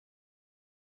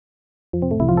The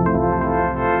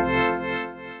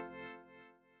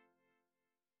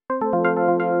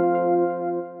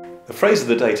phrase of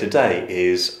the day today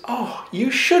is, "Oh,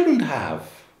 you shouldn't have."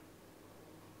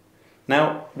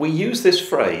 Now, we use this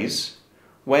phrase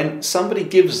when somebody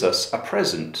gives us a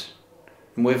present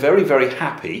and we're very, very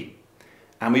happy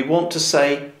and we want to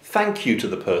say thank you to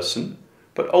the person,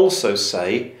 but also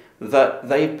say that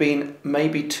they've been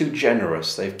maybe too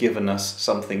generous. They've given us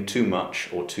something too much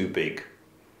or too big.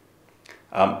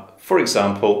 For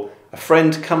example, a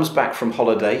friend comes back from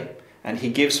holiday and he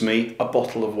gives me a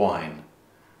bottle of wine.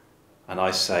 And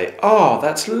I say, "Oh,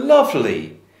 that's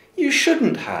lovely. You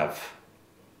shouldn't have."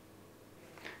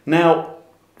 Now,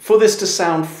 for this to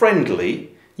sound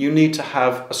friendly, you need to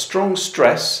have a strong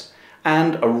stress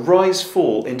and a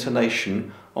rise-fall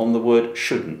intonation on the word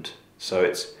shouldn't. So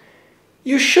it's,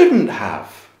 "You shouldn't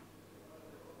have."